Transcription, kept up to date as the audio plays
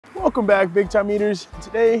Welcome back, Big Time Eaters.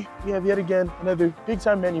 Today, we have yet again another Big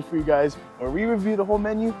Time menu for you guys, where we review the whole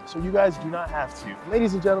menu so you guys do not have to.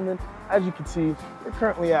 Ladies and gentlemen, as you can see, we're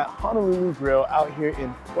currently at Honolulu Grill out here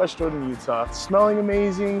in West Jordan, Utah. It's smelling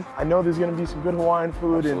amazing. I know there's gonna be some good Hawaiian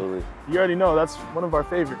food. Absolutely. And you already know that's one of our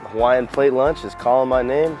favorites. Hawaiian plate lunch is calling my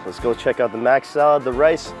name. Let's go check out the mac salad, the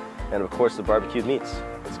rice, and of course the barbecued meats.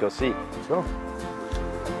 Let's go see. Let's go.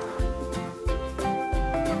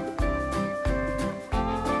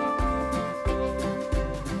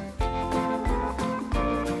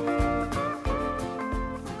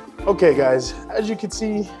 Okay guys, as you can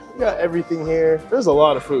see, we got everything here. There's a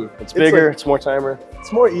lot of food. It's bigger, it's more timer.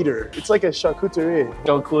 It's more eater. It's like a charcuterie.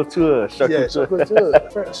 Charcuterie. Yeah, charcuterie.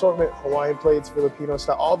 Different assortment, Hawaiian plates, Filipino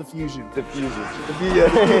style, all the fusion. The fusion.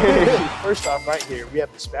 First off, right here, we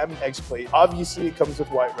have the spam and eggs plate. Obviously, it comes with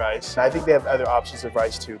white rice. I think they have other options of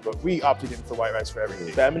rice too, but we opted in for white rice for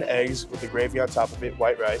everything. Spam and eggs with the gravy on top of it,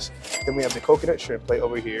 white rice. Then we have the coconut shrimp plate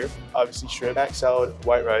over here. Obviously, shrimp, mac salad,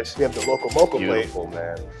 white rice. We have the Loco Moco plate. Beautiful,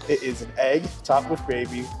 man. It is an egg topped with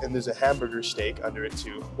gravy, and there's a hamburger steak under it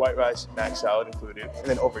too. White rice, mac salad included. And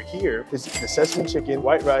then over here is the sesame chicken,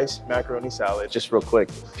 white rice, macaroni salad. Just real quick,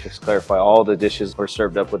 just clarify, all the dishes are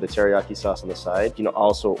served up with the teriyaki sauce on the side. You can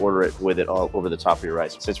also order it with it all over the top of your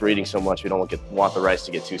rice. Since we're eating so much, we don't want the rice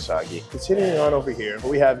to get too soggy. Continuing on over here,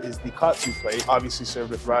 what we have is the katsu plate, obviously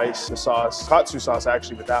served with rice, the sauce, katsu sauce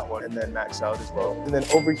actually with that one, and then mac salad as well. And then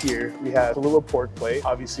over here, we have a little pork plate,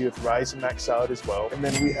 obviously with rice and mac salad as well. And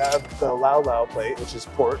then we have the lao lao plate, which is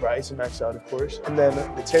pork, rice, and mac salad, of course. And then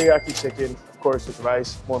the teriyaki chicken, of course, with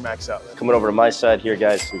rice, more mac salad. Coming over to my side here,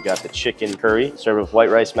 guys, we've got the chicken curry, served with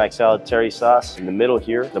white rice, mac salad, teri sauce. In the middle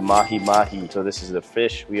here, the mahi mahi. So this is the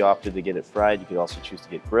fish. We opted to get it fried. You could also choose to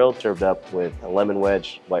get grilled, served up with a lemon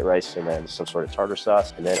wedge, white rice, and then some sort of tartar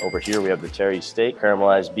sauce. And then over here, we have the teri steak,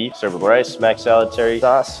 caramelized beef, served with rice, mac salad, teri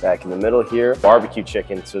sauce. Back in the middle here, barbecue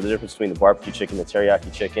chicken. So the difference between the barbecue chicken and the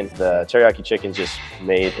teriyaki chicken, the teriyaki chicken just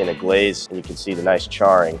made in a glaze, and you can see the nice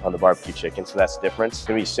charring on the barbecue chicken. So that's the difference. It's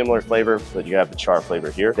gonna be similar flavor, but you have the char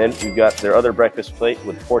flavor here. Then we've got their other breakfast plate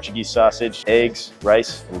with Portuguese sausage, eggs,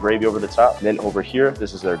 rice, and gravy over the top. And then over here,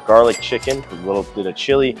 this is their garlic chicken with a little bit of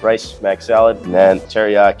chili, rice, mac salad, and then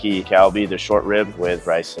teriyaki kalbi, the short rib with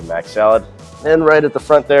rice and mac salad. And right at the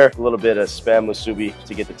front there, a little bit of spam musubi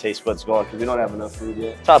to get the taste buds going because we don't have enough food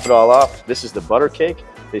yet. Top it all off, this is the butter cake.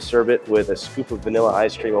 They serve it with a scoop of vanilla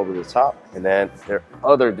ice cream over the top. And then their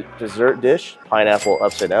other dessert dish, pineapple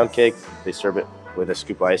upside down cake. They serve it with a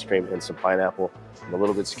scoop of ice cream and some pineapple. I'm a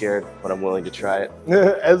little bit scared, but I'm willing to try it.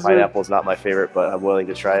 Pineapple is not my favorite, but I'm willing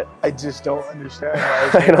to try it. I just don't understand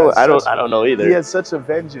why. I don't know either. He has such a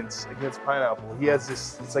vengeance against pineapple. He has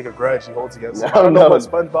this, it's like a grudge he holds against him. I don't know what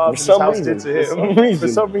SpongeBob and his house did to him. For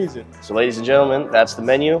some reason. So ladies and gentlemen, that's the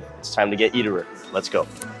menu. It's time to get eater. Let's go.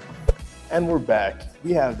 And we're back.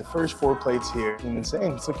 We have the first 4 plates here.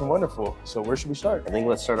 Insane, it's looking wonderful. So where should we start? I think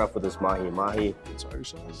let's start off with this mahi mahi.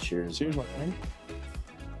 Cheers. Cheers, my friend.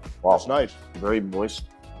 Wow, that's nice. Very moist,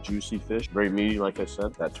 juicy fish. Very meaty, like I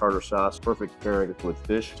said. That tartar sauce, perfect pairing with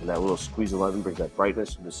fish. And that little squeeze of lemon brings that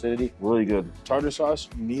brightness and acidity. Really good. Tartar sauce,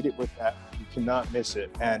 you need it with that. You cannot miss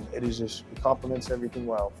it. And it is just, it complements everything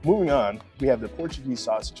well. Moving on, we have the Portuguese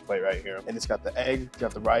sausage plate right here. And it's got the egg, it's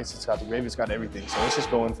got the rice, it's got the gravy, it's got everything. So let's just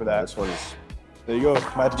go in for that. This one is... There you go.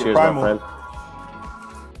 Might have to get cheers, primal. my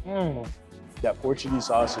friend. That Portuguese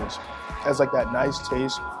sausage has like that nice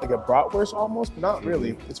taste, like a bratwurst almost, but not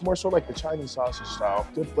really. It's more so like the Chinese sausage style.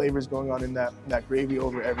 Good flavors going on in that gravy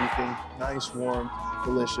over everything. Nice, warm,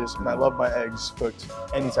 delicious. And I love my eggs cooked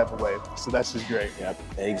any type of way. So that's just great. Yeah,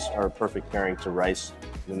 eggs are a perfect pairing to rice.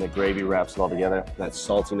 And the gravy wraps it all together. That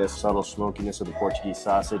saltiness, subtle smokiness of the Portuguese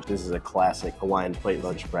sausage. This is a classic Hawaiian plate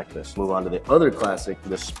lunch breakfast. Move on to the other classic,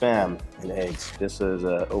 the spam and eggs. This is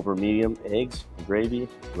over medium eggs, gravy,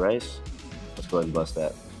 rice. Let's go ahead and bust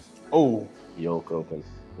that. Oh. Yolk open.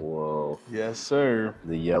 Whoa. Yes, sir.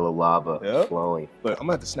 The yellow lava flowing. But I'm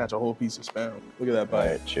gonna have to snatch a whole piece of spam. Look at that bite.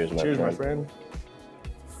 All right, cheers, my friend.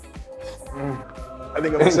 I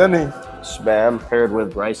think I'm ascending. Spam paired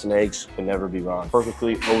with rice and eggs can never be wrong.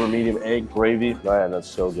 Perfectly over medium egg gravy. Man, that's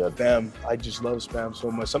so good. Spam. I just love spam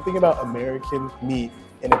so much. Something about American meat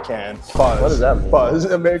in a can. Pause. What does that mean? Pause.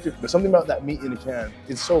 American, but something about that meat in a can.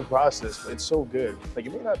 It's so processed, but it's so good. Like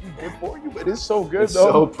it may not be good for you, but it's so good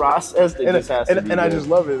though. So processed, it just has to be good. I just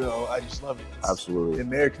love it though. I just love it. It's absolutely. The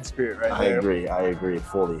American spirit right there. I agree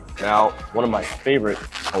fully. Now, one of my favorite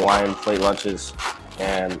Hawaiian plate lunches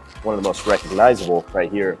and one of the most recognizable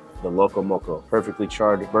right here, the Loco Moco. Perfectly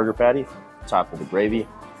charred burger patty, topped with the gravy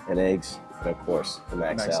and eggs, and of course, the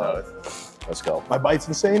mac salad. Let's go. My bite's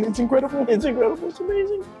insane. It's incredible. It's incredible. It's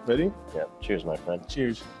amazing. Ready? Yeah. Cheers, my friend.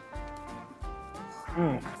 Cheers.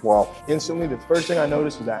 Wow. Instantly, the first thing I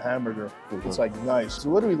noticed was that hamburger. It's like nice. It's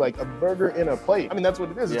literally like a burger in a plate. I mean, that's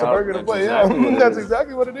what it is. It's a burger in a plate. Exactly That's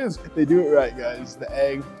exactly what it is. They do it right, guys. The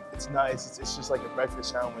egg, it's nice. It's just like a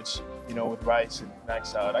breakfast sandwich, you know, with rice and mac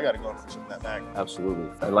salad. I gotta go for some of that mac. Absolutely.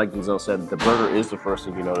 And like Denzel said, the burger is the first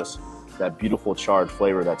thing you notice. That beautiful charred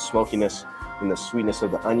flavor, that smokiness and the sweetness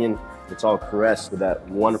of the onion. It's all caressed with that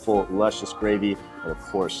wonderful, luscious gravy, and of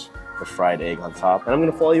course, the fried egg on top. And I'm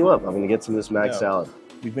gonna follow you up. I'm gonna get some of this mac salad.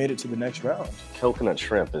 We've made it to the next round. Coconut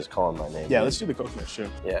shrimp is calling my name. Yeah, let's do the coconut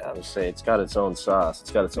shrimp. Yeah, I would say it's got its own sauce.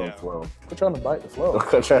 It's got its own flow. We're trying to bite the flow.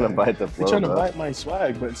 I'm trying to bite the flow. They're trying to bite my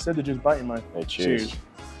swag, but instead of just biting my... Hey, cheers.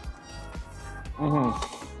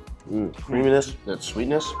 Creaminess, that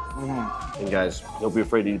sweetness. And guys, don't be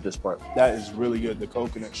afraid to eat this part. That is really good, the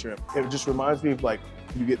coconut shrimp. It just reminds me of like,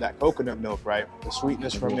 you get that coconut milk, right? The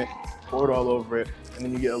sweetness from it, pour it all over it. And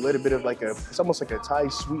then you get a little bit of like it's almost like a Thai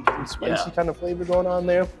sweet and spicy kind of flavor going on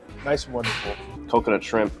there. Nice and wonderful. Coconut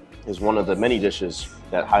shrimp is one of the many dishes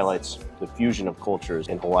that highlights the fusion of cultures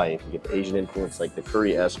in Hawaii. You get the Asian influence, like the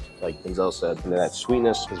curry-esque, like Denzel said, and then that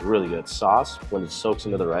sweetness is really good. Sauce, when it soaks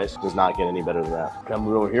into the rice, does not get any better than that. And I'm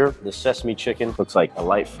over here, the sesame chicken looks like a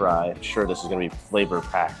light fry. I'm sure this is gonna be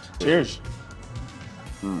flavor-packed. Cheers.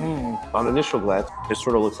 On initial glance, it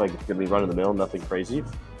sort of looks like it's gonna be run-of-the-mill, nothing crazy.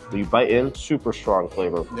 But you bite in, super strong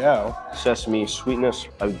flavor. Yeah. Sesame, sweetness.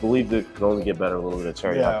 I believe that could only get better a little bit of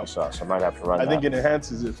teriyaki sauce. I might have to run that. I think it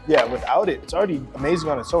enhances it. Yeah, without it, it's already amazing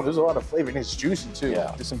on its own. There's a lot of flavor and it's juicy too.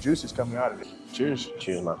 Yeah. There's some juices coming out of it. Cheers.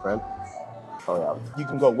 Cheers, my friend. Oh yeah. You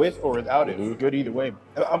can go with or without it. Good either way.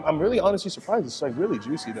 I'm really honestly surprised. It's like really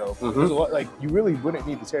juicy though. There's a lot, like you really wouldn't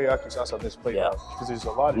need the teriyaki sauce on this plate because there's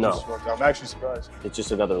a lot of juice. I'm actually surprised. It's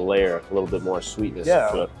just another layer, a little bit more sweetness.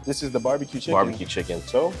 Yeah. This is the barbecue chicken. Barbecue chicken.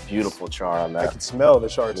 So beautiful char on that. I can smell the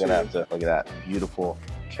char too. You're gonna have to look at that beautiful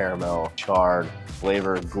caramel, charred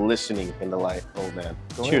flavor, glistening in the light. Oh man.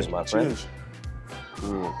 Cheers, my friend.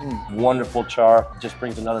 Wonderful char. Just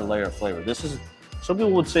brings another layer of flavor. This is. Some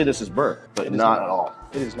people would say this is burnt, but not at all.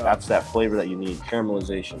 It is not. That's that flavor that you need,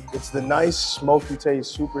 caramelization. It's the nice smoky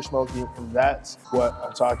taste, super smoky, and that's what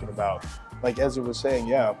I'm talking about. Like Ezra was saying,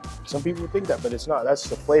 yeah, some people would think that, but it's not. That's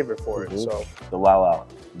the flavor for it, so. The lao.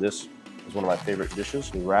 This is one of my favorite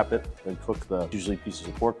dishes. You wrap it and cook the usually pieces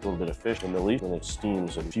of pork, a little bit of fish in the leaf, and it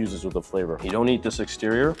steams and fuses with the flavor. You don't eat this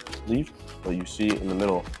exterior leaf, but you see in the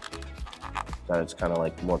middle that it's kind of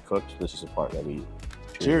like more cooked. This is the part that we eat.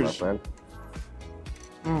 Cheers, my friend.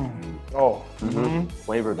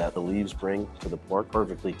 Flavor that the leaves bring to the pork,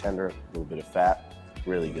 perfectly tender, a little bit of fat,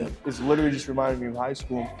 really good. It's literally just reminded me of high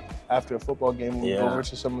school. After a football game, we would go over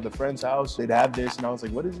to some of the friends' house. They'd have this, and I was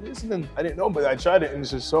like, "What is this?" And then I didn't know, but I tried it, and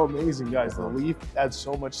it's just so amazing, guys. The leaf adds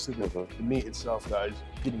so much to the meat itself, guys.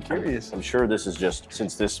 Getting curious. I'm sure this is just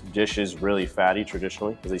since this dish is really fatty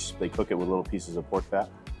traditionally, because they cook it with little pieces of pork fat.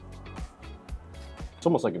 It's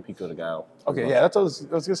almost like a pico de gallo. Okay, yeah, that's what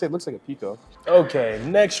I was gonna say. It looks like a pico. Okay,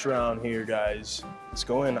 next round here, guys. Let's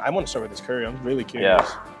go in. I want to start with this curry. I'm really curious.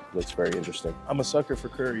 Yeah, looks very interesting. I'm a sucker for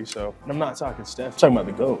curry, so I'm not talking Steph. I'm talking about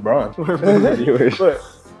the GOAT, Braun. But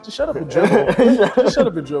just shut up and dribble. Just shut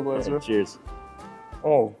up and dribble, Ezra. Cheers.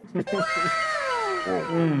 Oh.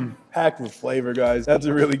 Packed with flavor, guys. That's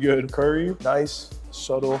a really good curry. Nice,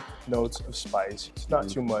 subtle notes of spice. It's not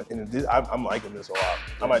too much. And I'm liking this a lot.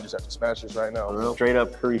 I might just have to smash this right now. Straight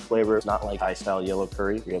up curry flavor. It's not like Thai-style yellow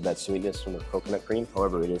curry. You have that sweetness from the coconut cream.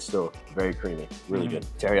 However, it is still very creamy. Really good.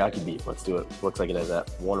 Teriyaki beef. Let's do it. Looks like it has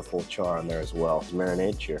that wonderful char on there as well.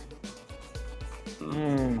 Marinade. Cheers.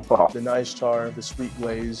 The nice char, the sweet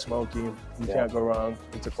glaze, smoky. You can't go wrong.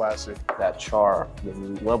 It's a classic. That char, the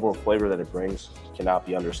level of flavor that it brings cannot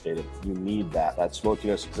be understated. You need that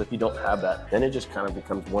smokiness, because if you don't have that, then it just kind of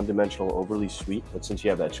becomes one-dimensional, overly sweet. But since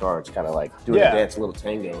you have that char, it's kind of like doing a dance, a little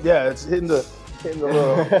tango. Yeah, it's hitting the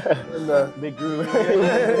little, in the big groove.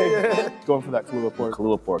 Going for that Kahlua pork.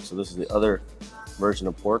 Kahlua pork. So this is the other version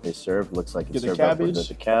of pork they serve. Looks like it's served up with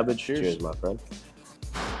the cabbage. Cheers, my friend.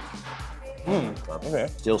 Okay.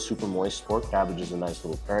 Still super moist pork. Cabbage is a nice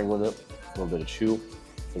little pairing with it. A little bit of chew.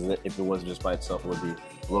 If it was just by itself, it would be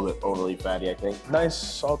a little bit overly fatty, I think. Nice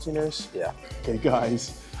saltiness. Yeah. Okay,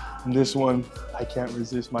 guys. This one, I can't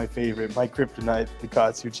resist my favorite, my kryptonite, the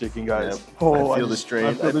katsu chicken, guys. Yep. Oh, I feel the strain.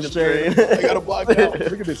 I feel the strain. I gotta block it out.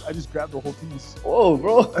 Look at this. I just grabbed the whole piece. Whoa,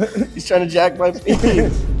 bro. He's trying to jack my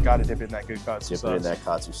feet. Gotta dip it in that good katsu sauce. Dip it in that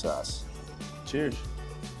katsu sauce. Cheers.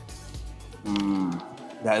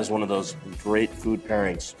 That is one of those great food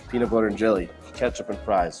pairings. Peanut butter and jelly, ketchup and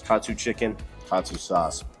fries, katsu chicken, katsu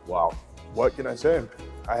sauce. Wow. What can I say?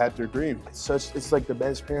 I had to agree. It's like the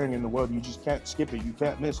best pairing in the world. You just can't skip it. You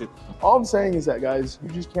can't miss it. All I'm saying is that, guys,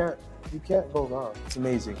 you can't go wrong. It's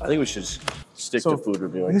amazing. I think we should stick to food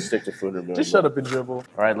reviewing. Stick to food reviewing. Just shut up and dribble.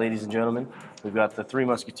 All right, ladies and gentlemen, we've got the 3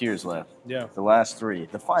 musketeers left. Yeah. The last 3,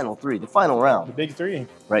 the final 3, the final round. The big 3.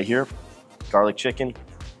 Right here, garlic chicken,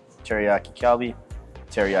 teriyaki kalbi,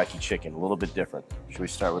 teriyaki chicken. A little bit different. Should we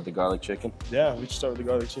start with the garlic chicken? Yeah, we should start with the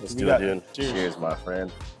garlic chicken. Let's do it, dude. Cheers. Cheers, my friend.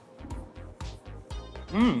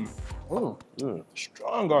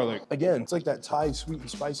 Strong garlic. Again, it's like that Thai sweet and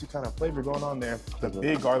spicy kind of flavor going on there. The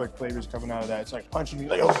big garlic flavors coming out of that. It's like punching you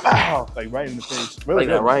like, oh, wow, like right in the face. Really like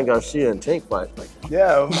good. that Ryan Garcia and Tank fight. Like,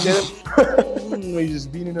 yeah, get it? You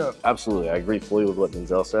just beating up. Absolutely, I agree fully with what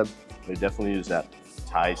Denzel said. They definitely use that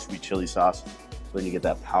Thai sweet chili sauce. So then you get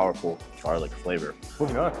that powerful garlic flavor.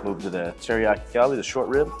 Moving on. Move to the teriyaki kalbi, the short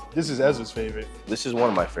rib. This is Ezra's favorite. This is one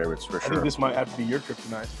of my favorites for I sure. think this might have to be your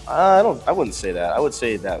kryptonite. I wouldn't say that. I would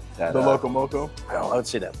say that The Loco Moco. No, I would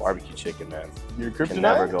say that barbecue chicken, man. Your kryptonite? Can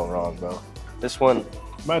never go wrong, bro. This one,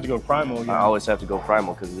 You might have to go primal again. I always have to go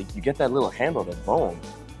primal because you get that little handle, that bone.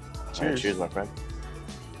 Cheers. Right, cheers, my friend.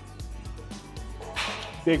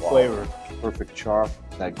 Big flavor. Perfect char.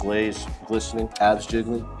 That glaze, glistening, abs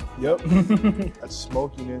jiggling. Yep. That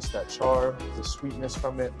smokiness, that char, the sweetness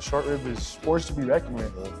from it. The short rib is forced to be reckoned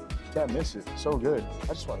with. You can't miss it. So good. I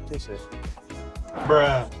just want to kiss it.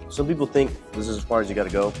 Bruh. Some people think this is as far as you got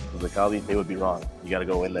to go with the kalbi. They would be wrong. You got to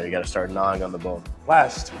go in there. You got to start gnawing on the bone.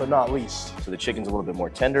 Last but not least. So the chicken's a little bit more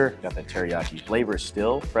tender. Got that teriyaki flavor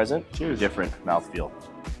still present. Cheers. Different mouthfeel.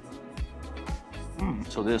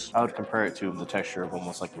 So this, I would compare it to the texture of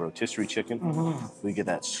almost like a rotisserie chicken. We get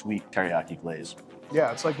that sweet teriyaki glaze.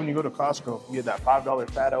 Yeah, it's like when you go to Costco, you get that $5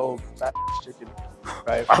 fat chicken,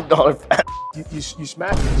 right? $5 fat. You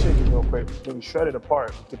smash the chicken real quick, then you shred it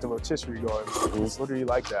apart, get the rotisserie going. It's literally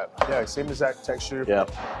like that. Yeah, same exact texture. Yeah.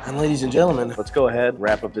 And ladies and gentlemen, let's go ahead,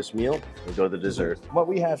 wrap up this meal, and go to the dessert. What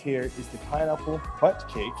we have here is the pineapple butt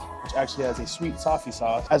cake, which actually has a sweet toffee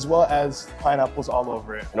sauce, as well as pineapples all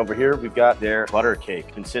over it. And over here, we've got their butter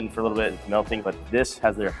cake. Been sitting for a little bit, it's melting, but this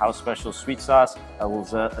has their house special sweet sauce,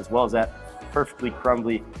 as well as that perfectly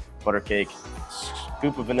crumbly butter cake.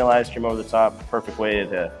 Scoop of vanilla ice cream over the top. Perfect way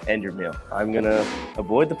to end your meal. I'm gonna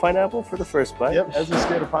avoid the pineapple for the first bite. Yep, as we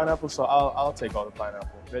scared of pineapple, so I'll take all the pineapple.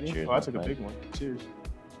 Ready? Cheers, Oh, I took a man. big one. Cheers.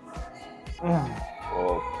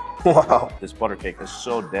 Whoa. Wow. This butter cake is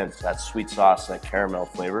so dense. That sweet sauce, that caramel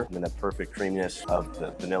flavor, and then that perfect creaminess of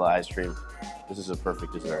the vanilla ice cream. This is a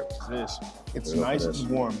perfect dessert. It's nice and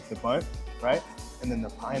warm, the bun, right? And then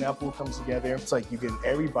the pineapple comes together. It's like you get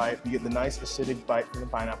every bite, you get the nice acidic bite from the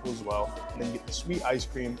pineapple as well, and then you get the sweet ice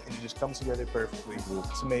cream, and it just comes together perfectly.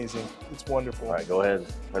 It's amazing. It's wonderful. All right, go ahead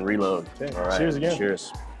and reload. Okay, All right, cheers again.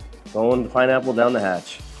 Cheers. Throwing the pineapple down the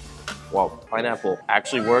hatch. Wow, pineapple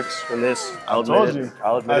actually works in this. I'll admit it.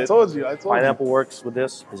 I told you. Pineapple works with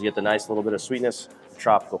this because you get the nice little bit of sweetness,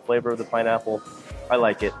 tropical flavor of the pineapple. I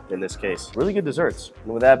like it in this case. Really good desserts.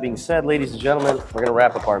 And with that being said, ladies and gentlemen, we're gonna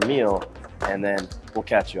wrap up our meal and then we'll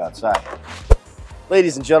catch you outside.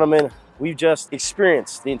 Ladies and gentlemen, we've just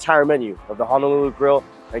experienced the entire menu of the Honolulu Grill.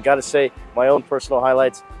 I gotta say, my own personal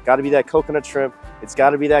highlights, gotta be that coconut shrimp, it's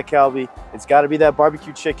gotta be that kalbi, it's gotta be that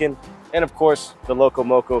barbecue chicken, and of course, the Loco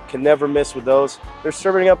Moco. Can never miss with those. They're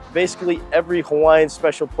serving up basically every Hawaiian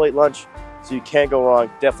special plate lunch, so you can't go wrong.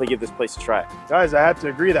 Definitely give this place a try. Guys, I have to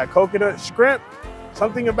agree, that coconut shrimp,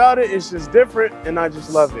 something about it is just different, and I just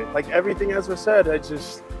love it. Like everything Ezra said, I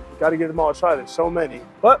just gotta give them all a try. There's so many.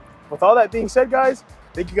 But with all that being said, guys,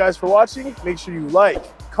 thank you guys for watching. Make sure you like,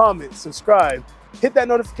 comment, subscribe, hit that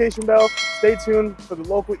notification bell. Stay tuned for the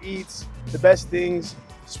local eats, the best things,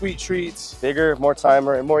 sweet treats. Bigger, more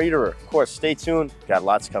timer, and more eaterer. Of course, stay tuned. Got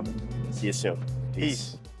lots coming. See you soon.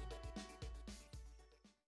 Peace.